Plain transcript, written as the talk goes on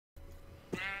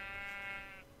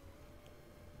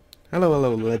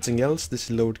Hello, lads and girls, this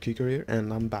is Lord Kicker here,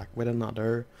 and I'm back with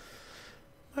another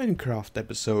Minecraft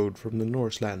episode from the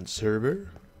Noresland-Server.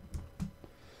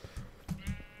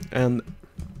 And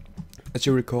as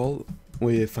you recall,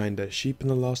 we find a sheep in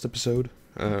the last episode.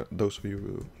 Those of you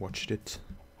who watched it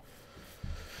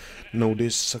know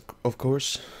this, of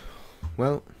course.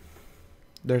 Well,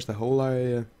 there's the hole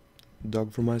I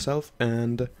dug for myself,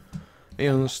 and I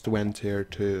just went here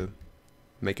to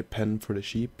make a pen for the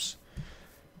sheeps.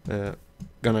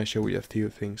 Gonna show you a few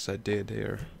things I did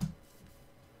here.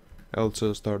 I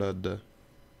also started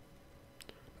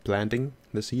planting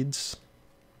the seeds,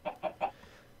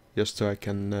 just so I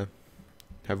can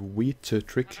have wheat to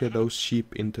trick those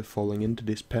sheep into falling into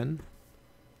this pen,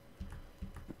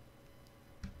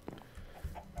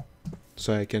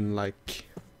 so I can like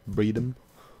breed them.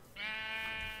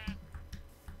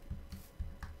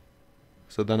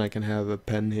 So then I can have a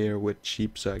pen here with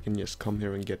sheep, so I can just come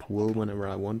here and get wool whenever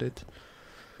I want it.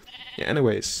 Yeah,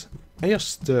 anyways, I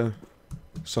just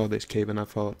saw this cave and I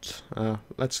thought,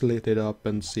 let's lit it up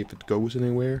and see if it goes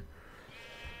anywhere.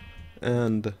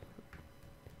 And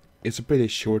it's a pretty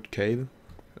short cave.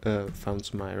 Found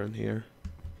some iron here.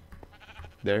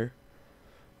 There.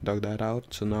 Dug that out,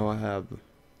 so now I have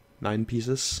 9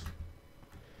 pieces.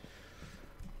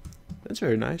 That's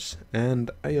very nice. And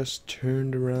I just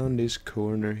turned around this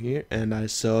corner here and I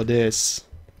saw this.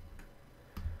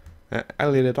 I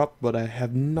lit it up, but I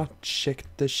have not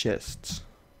checked the chests.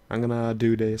 I'm gonna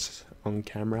do this on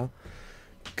camera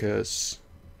because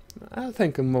I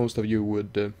think most of you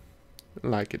would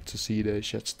like it to see the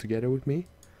chests together with me.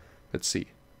 Let's see.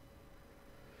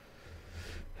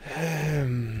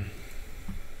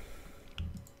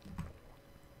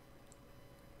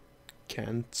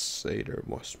 Can't say there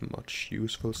was much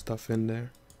useful stuff in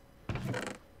there.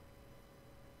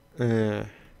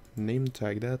 Name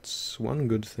tag, that's one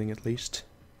good thing at least.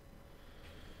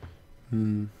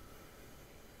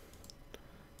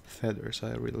 Feathers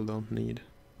I really don't need.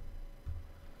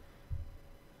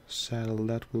 Saddle,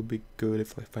 that will be good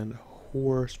if I find a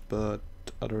horse, but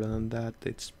other than that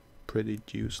it's pretty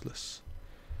useless.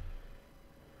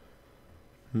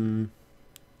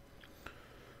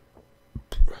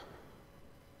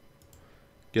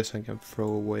 Guess I can throw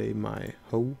away my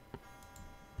hoe.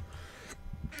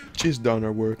 She's done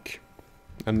her work.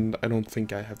 And I don't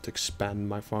think I have to expand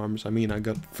my farms. I mean, I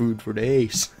got food for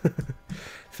days.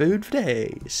 Food for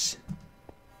days.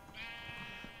 I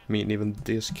mean, even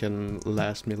this can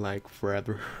last me like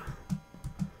forever.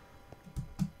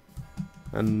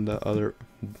 And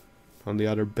on the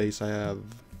other base I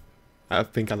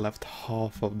think I left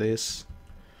half of this.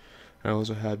 I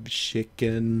also have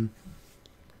chicken.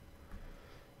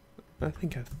 I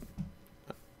think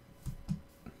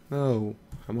no,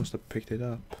 I must have picked it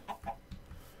up.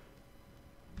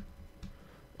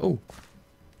 Oh,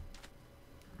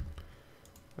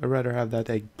 I'd rather have that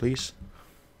egg, please.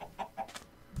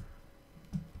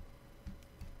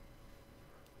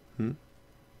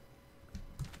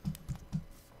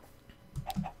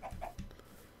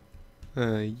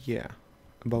 Yeah,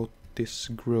 about this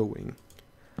growing.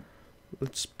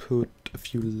 Let's put a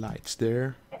few lights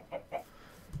there.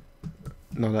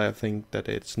 Not that I think that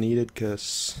it's needed,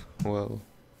 cause, well,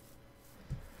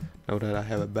 now that I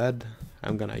have a bed,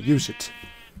 I'm gonna use it.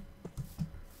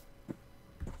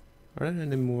 Are there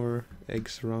any more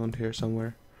eggs around here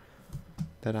somewhere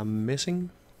that I'm missing?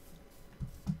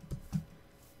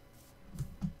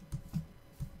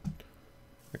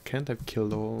 I can't have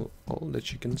killed all the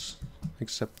chickens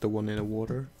except the one in the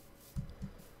water.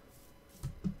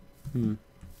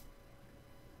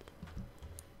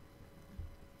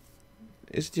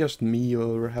 Is it just me,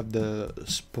 or have the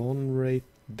spawn rate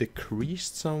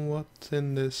decreased somewhat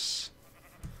in this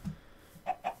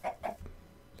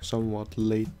somewhat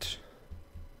late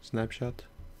snapshot?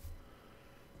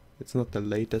 It's not the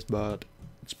latest, but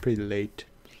it's pretty late.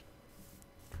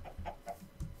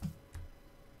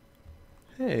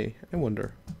 Hey, I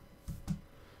wonder.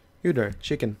 You there,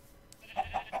 chicken.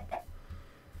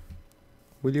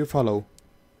 Will you follow?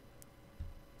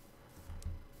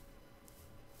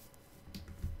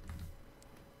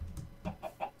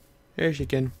 Here,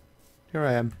 chicken. Here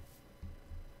I am.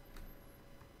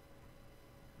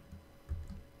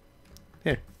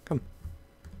 Here, come.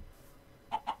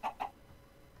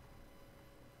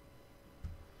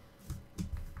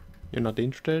 You're not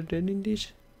interested in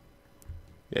this?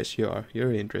 Yes, you are.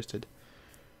 You're interested.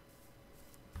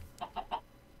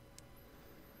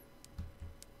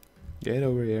 Get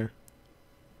over here.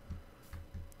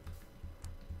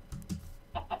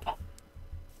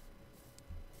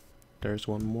 There's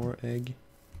one more egg.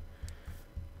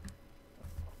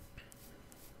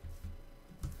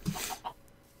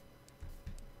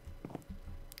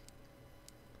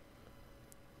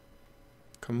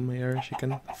 Come here,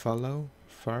 chicken. Follow.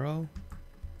 Furrow.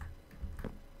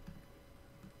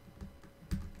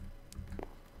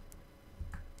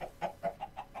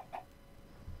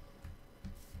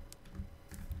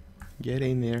 Get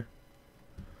in there.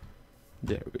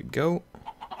 There we go.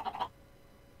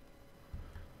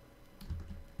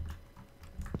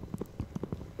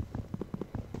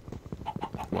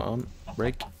 Come on,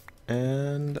 break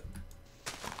and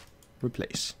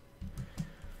replace.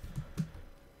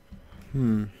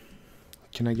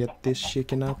 Can I get this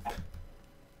chicken up?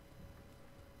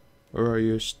 Or are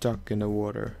you stuck in the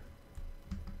water?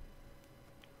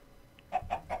 I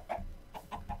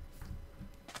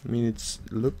mean, it's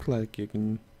look like you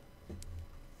can.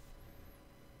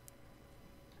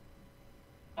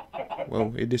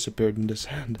 Well, it disappeared in the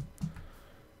sand.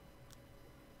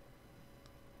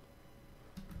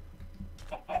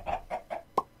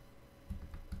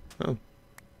 Oh.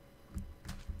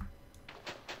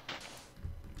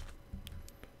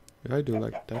 If I do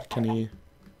like that, can he?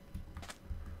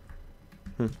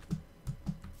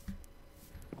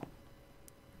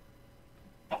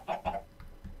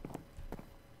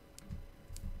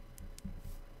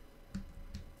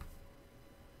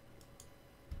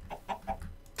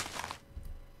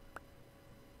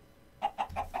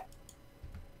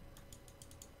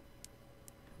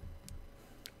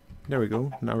 There we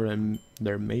go. Now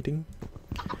they're mating.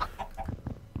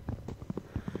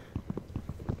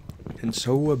 And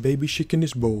so a baby chicken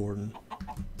is born.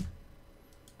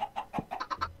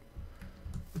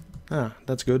 Ah,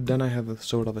 that's good. Then I have a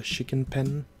sort of a chicken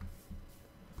pen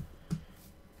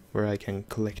where I can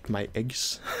collect my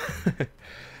eggs.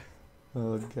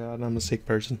 Oh god, I'm a sick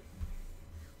person.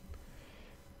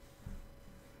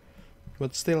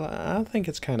 But still, I think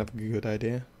it's kind of a good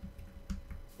idea.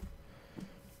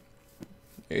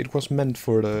 It was meant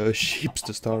for the sheep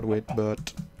to start with,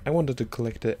 but I wanted to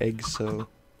collect the eggs, so...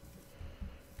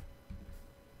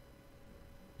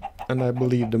 And I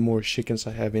believe the more chickens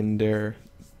I have in there,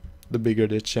 the bigger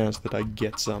the chance that I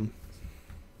get some.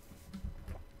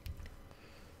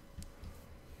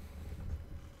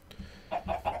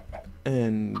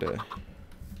 And...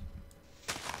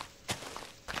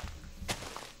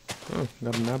 oh,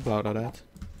 got an apple out of that.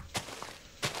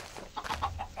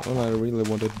 All I really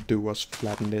wanted to do was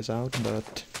flatten this out,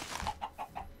 but...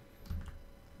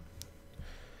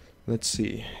 let's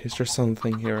see, is there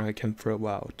something here I can throw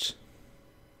out?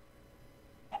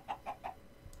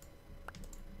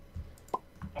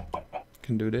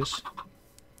 Can do this.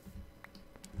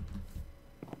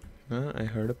 I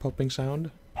heard a popping sound.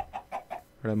 Are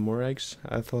there more eggs?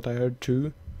 I thought I heard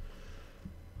 2.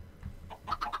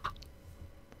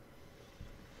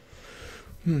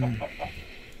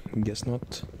 Guess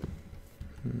not.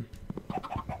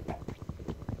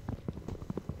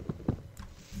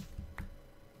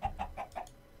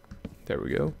 There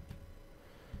we go.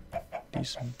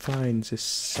 These vines is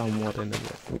somewhat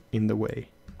in the way.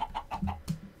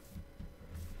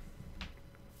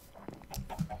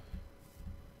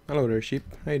 Hello there, sheep.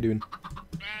 How you doing?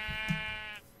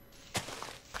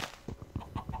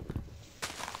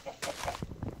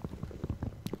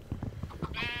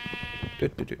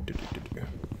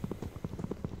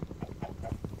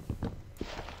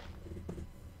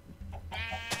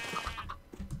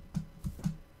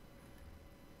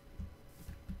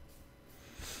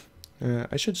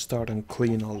 I should start and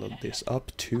clean all of this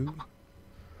up too,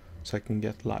 so I can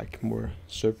get like more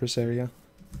surface area.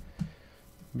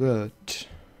 But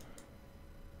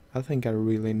I think I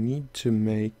really need to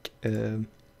make a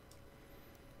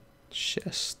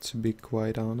chest, to be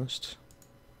quite honest.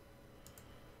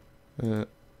 Can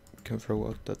throw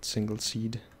out that single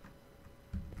seed.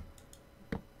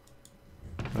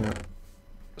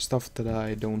 Stuff that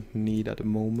I don't need at the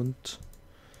moment.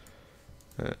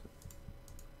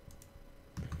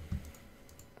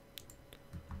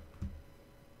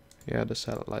 Yeah, the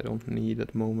salad I don't need at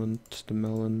the moment. The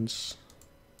melons.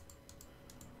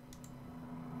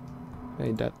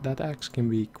 Hey, that axe can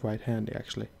be quite handy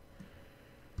actually.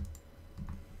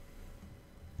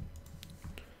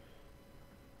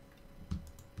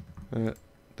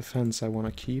 The fence I want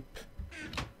to keep.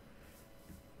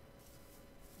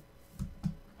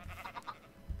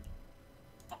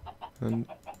 And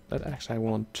that axe I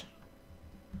want.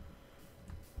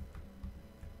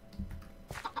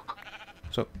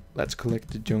 So let's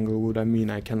collect the jungle wood. I mean,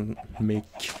 I can make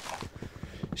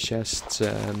chests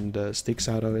and sticks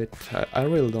out of it. I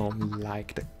really don't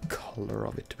like the color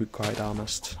of it, to be quite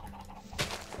honest.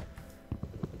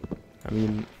 I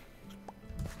mean,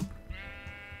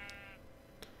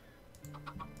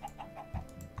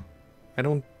 I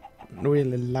don't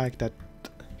really like that,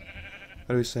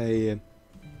 how do you say,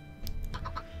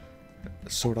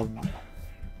 sort of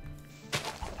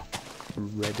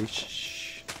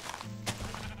reddish,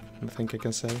 I think I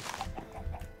can say.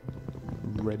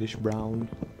 Reddish brown.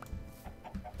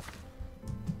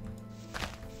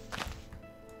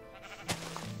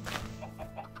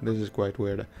 This is quite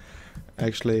weird.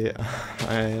 Actually,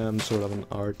 I am sort of an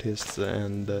artist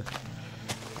and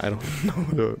I don't know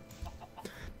the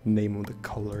name of the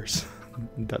colors.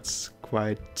 That's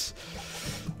quite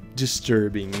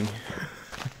disturbing.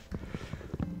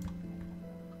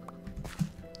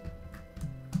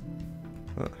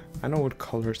 I know what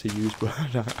colors to use, but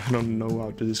I don't know how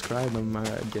to describe them, I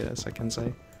guess I can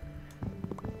say.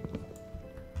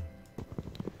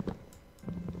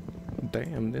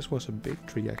 Damn, this was a big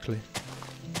tree actually.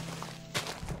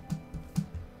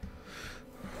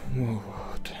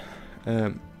 What?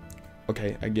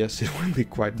 Okay, I guess it would be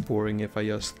quite boring if I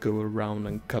just go around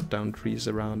and cut down trees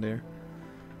around there.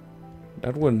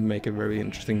 That wouldn't make a very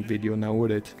interesting video now,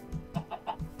 would it?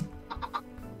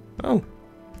 Oh,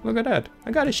 look at that.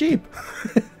 I got a sheep.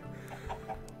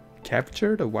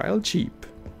 Captured a wild sheep.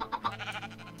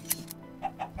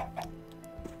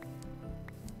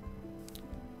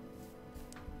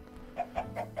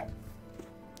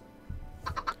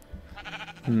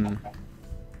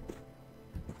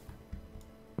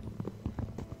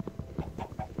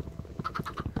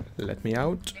 Let me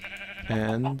out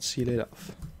and seal it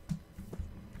off.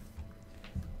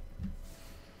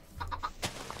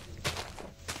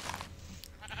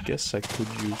 Guess I could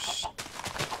use...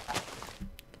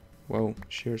 Whoa,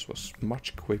 shears was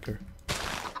much quicker.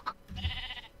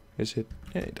 Is it?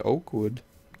 Yeah, it's oak wood.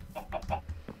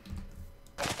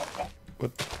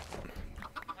 What?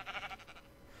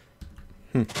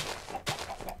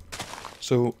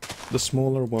 So the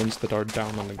smaller ones that are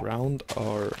down on the ground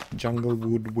are jungle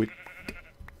wood with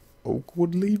oak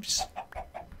wood leaves?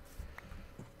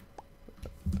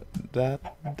 That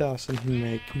doesn't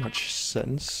make much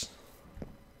sense.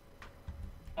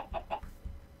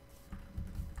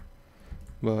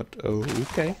 But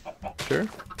okay, sure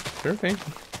thing.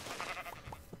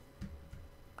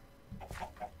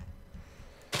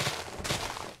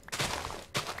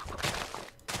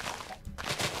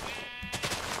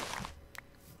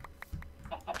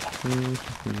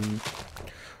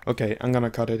 Okay, I'm gonna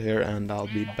cut it here and I'll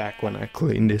be back when I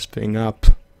clean this thing up.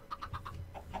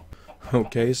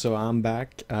 Okay, so I'm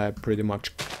back. I pretty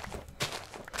much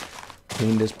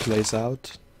cleaned this place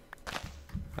out,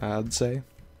 I'd say.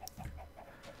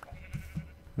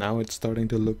 Now it's starting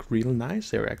to look real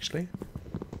nice here actually.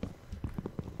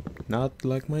 Not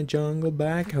like my jungle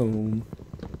back home.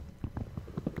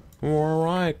 Where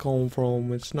I come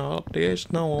from, it's not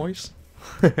this noise.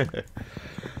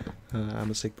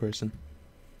 I'm a sick person.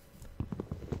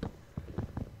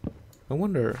 I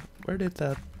wonder, where did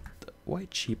that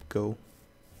white sheep go?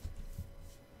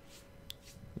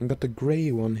 I got the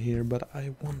grey one here, but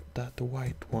I want that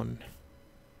white one.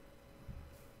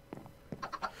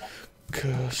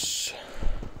 'Cause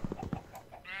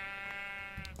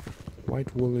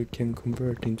white wool you can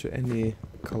convert into any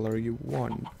color you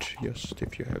want, just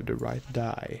if you have the right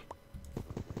dye.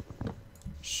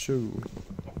 So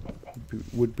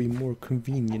would be more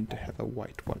convenient to have a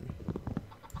white one.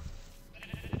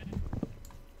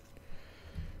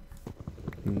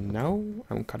 Now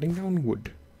I'm cutting down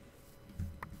wood.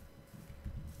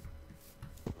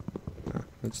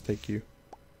 Let's take you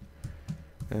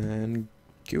and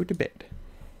go to bed.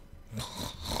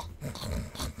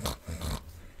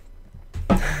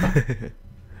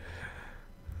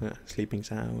 Sleeping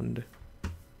sound.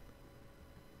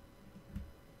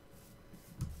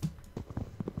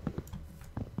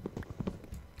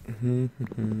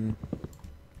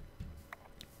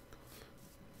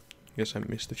 Guess I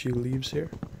missed a few leaves here.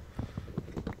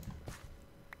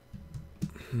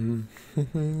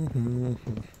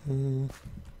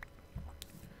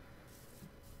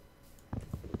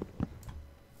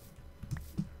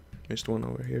 Missed one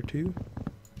over here too.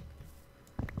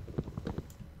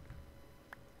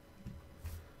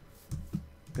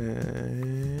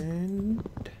 And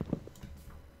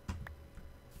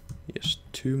just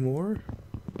two more.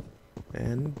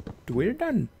 And we're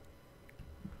done.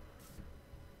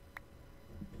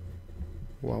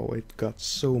 Wow, it got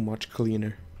so much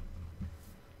cleaner.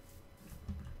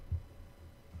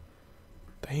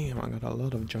 Damn, I got a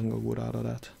lot of jungle wood out of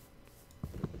that.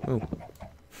 Oh.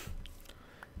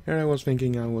 Here I was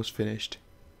thinking I was finished.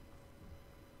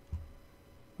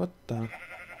 What the?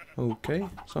 Okay,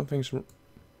 something's...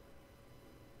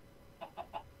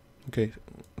 Okay,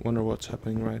 wonder what's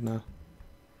happening right now.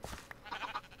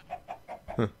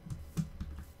 Huh.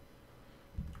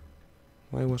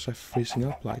 Why was I freezing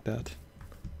up like that?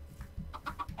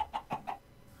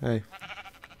 Hey.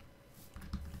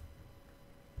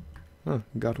 Oh,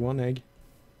 got one egg.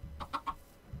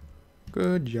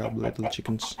 Good job, little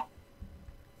chickens.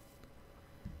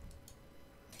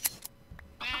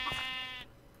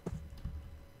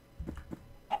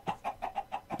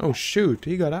 Oh shoot,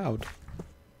 he got out.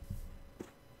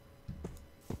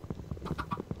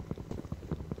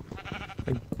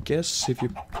 I guess if you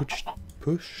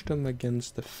push them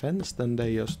against the fence, then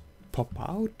they just pop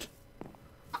out?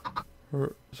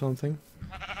 Or something.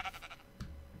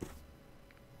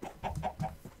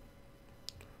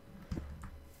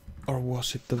 Or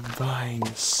was it the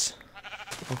vines?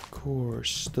 Of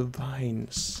course, the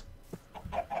vines.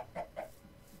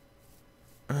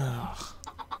 Ugh.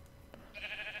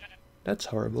 That's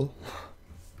horrible.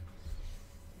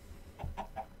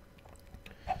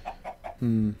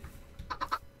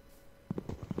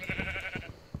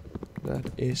 That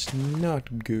is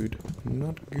not good.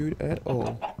 Not good at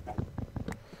all.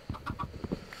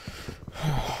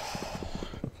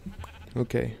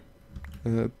 Okay.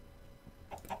 There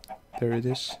it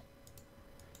is.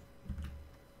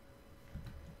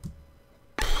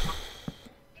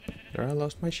 There, I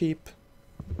lost my sheep.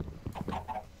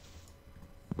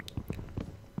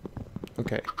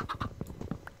 Okay.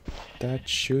 That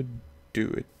should do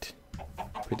it.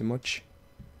 Pretty much.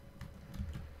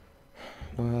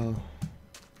 Well,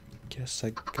 guess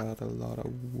I got a lot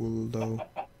of wool though.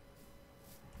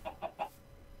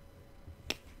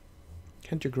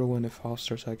 Can't you grow any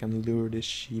faster so I can lure this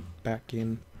sheep back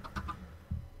in?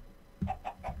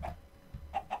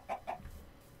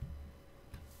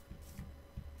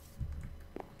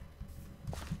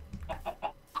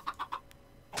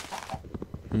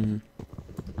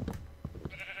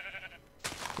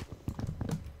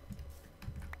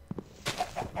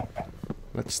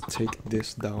 Let's take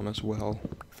this down as well,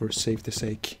 for safety's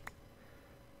sake.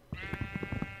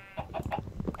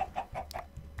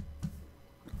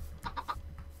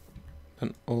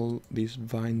 And all these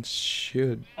vines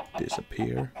should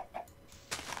disappear.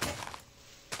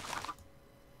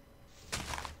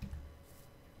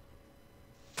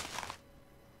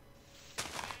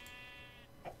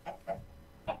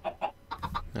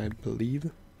 I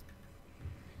believe.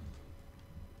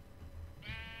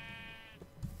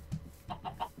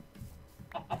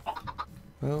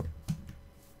 Well,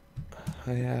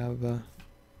 I have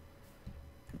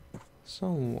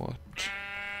somewhat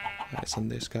eyes on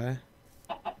this guy.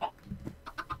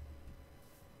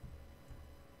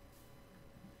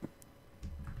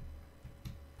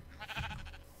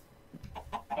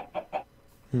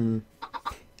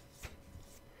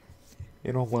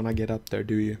 You don't want to get up there,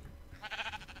 do you?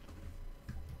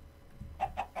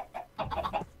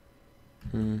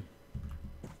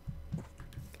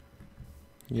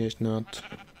 Yes, not.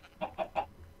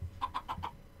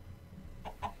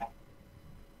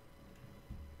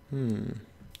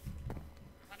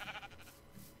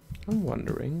 I'm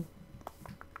wondering.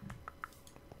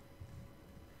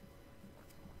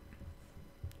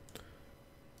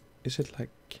 Is it like...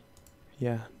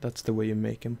 Yeah, that's the way you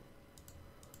make him.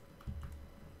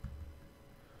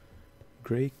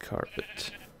 Grey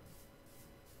carpet.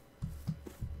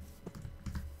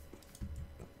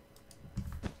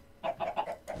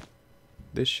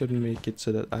 This should make it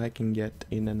so that I can get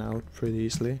in and out pretty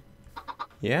easily.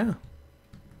 Yeah.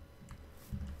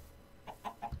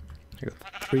 I got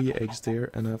 3 eggs there,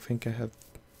 and I think I have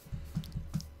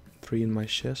 3 in my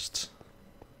chest.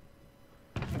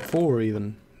 4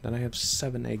 even. Then I have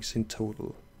 7 eggs in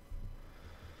total.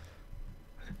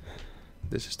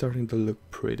 This is starting to look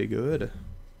pretty good.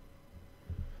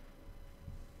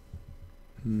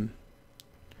 I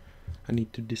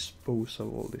need to dispose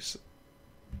of all this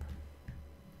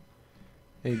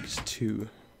eggs too.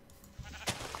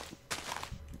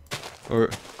 Or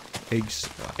eggs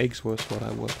was what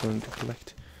I was going to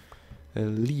collect.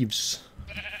 Leaves.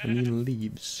 I mean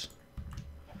leaves.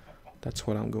 That's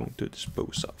what I'm going to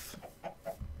dispose of.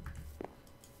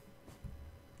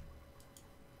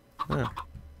 Ah.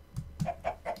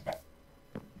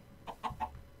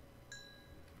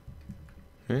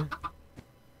 Yeah.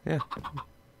 Yeah.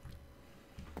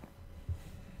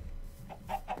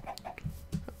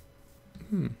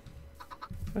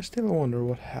 I still wonder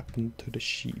what happened to the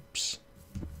sheeps.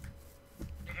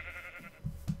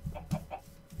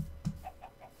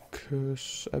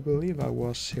 'Cause I believe I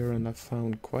was here and I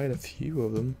found quite a few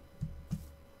of them.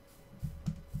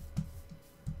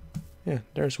 Yeah,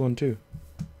 there's one too.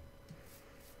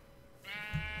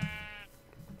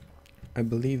 I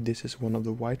believe this is one of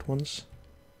the white ones.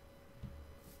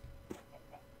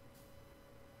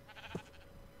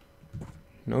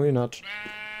 No, you're not.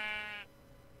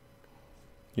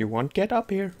 You won't get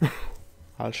up here.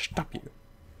 I'll stop you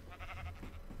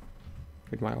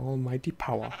with my almighty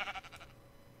power.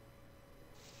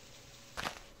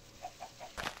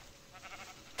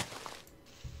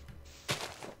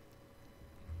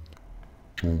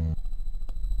 For some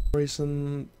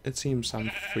reason, it seems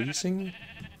I'm freezing.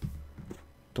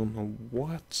 Don't know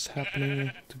what's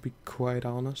happening, to be quite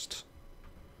honest.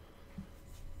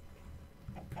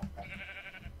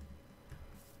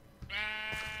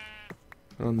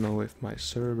 I don't know if my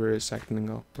server is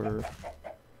acting up or...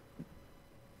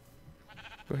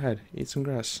 Go ahead, eat some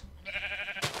grass.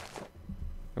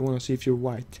 I wanna see if you're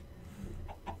white.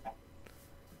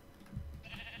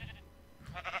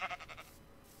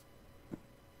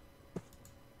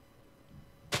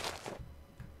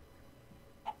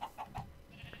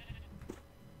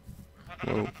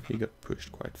 Whoa, he got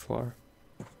pushed quite far.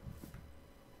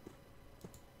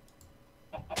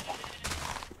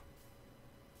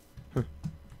 Huh.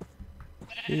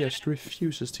 He just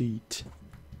refuses to eat.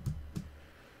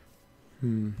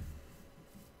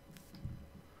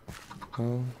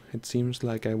 Well, it seems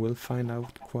like I will find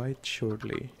out quite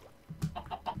shortly.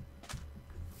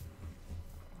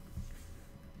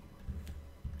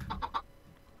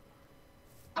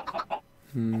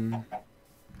 No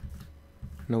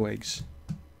eggs.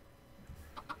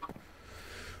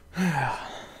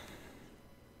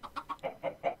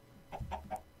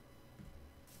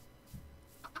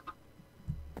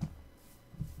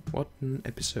 What an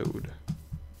episode.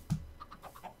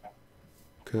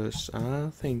 Cause I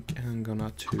think I'm going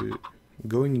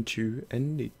to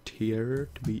end it here,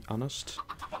 to be honest.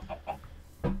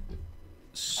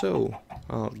 So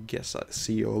I guess I'll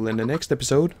see you all in the next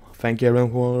episode. Thank you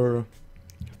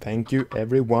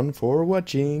everyone for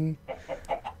watching.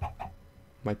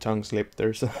 My tongue slipped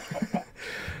there, so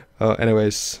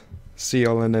anyways, see you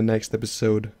all in the next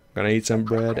episode. Gonna eat some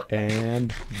bread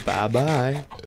and bye bye.